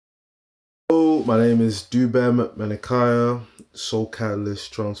Hello, my name is Dubem Menakaya, Soul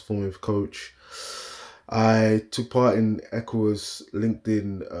Catalyst Transformative Coach. I took part in Ekua's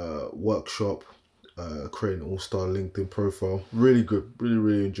LinkedIn workshop, creating an all-star LinkedIn profile. Really good,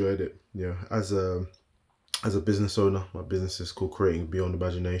 really enjoyed it. Yeah, as a business owner, my business is called Creating Beyond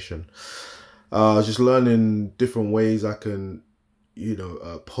Imagination. Just learning different ways I can,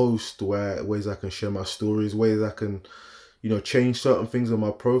 post, ways I can share my stories, ways I can change certain things on my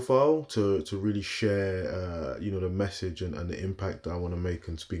profile to really share, the message and the impact that I want to make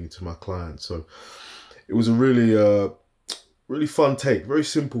in speaking to my clients. So it was a really fun take. Very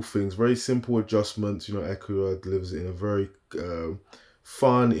simple things, very simple adjustments. Ekua delivers it in a very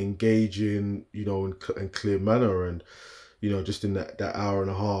fun, engaging, and clear manner. And just in that hour and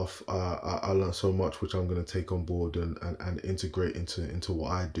a half, I learned so much, which I'm going to take on board and integrate into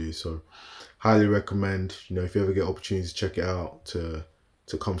what I do. So highly recommend, if you ever get opportunities, check it out to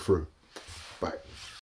come through.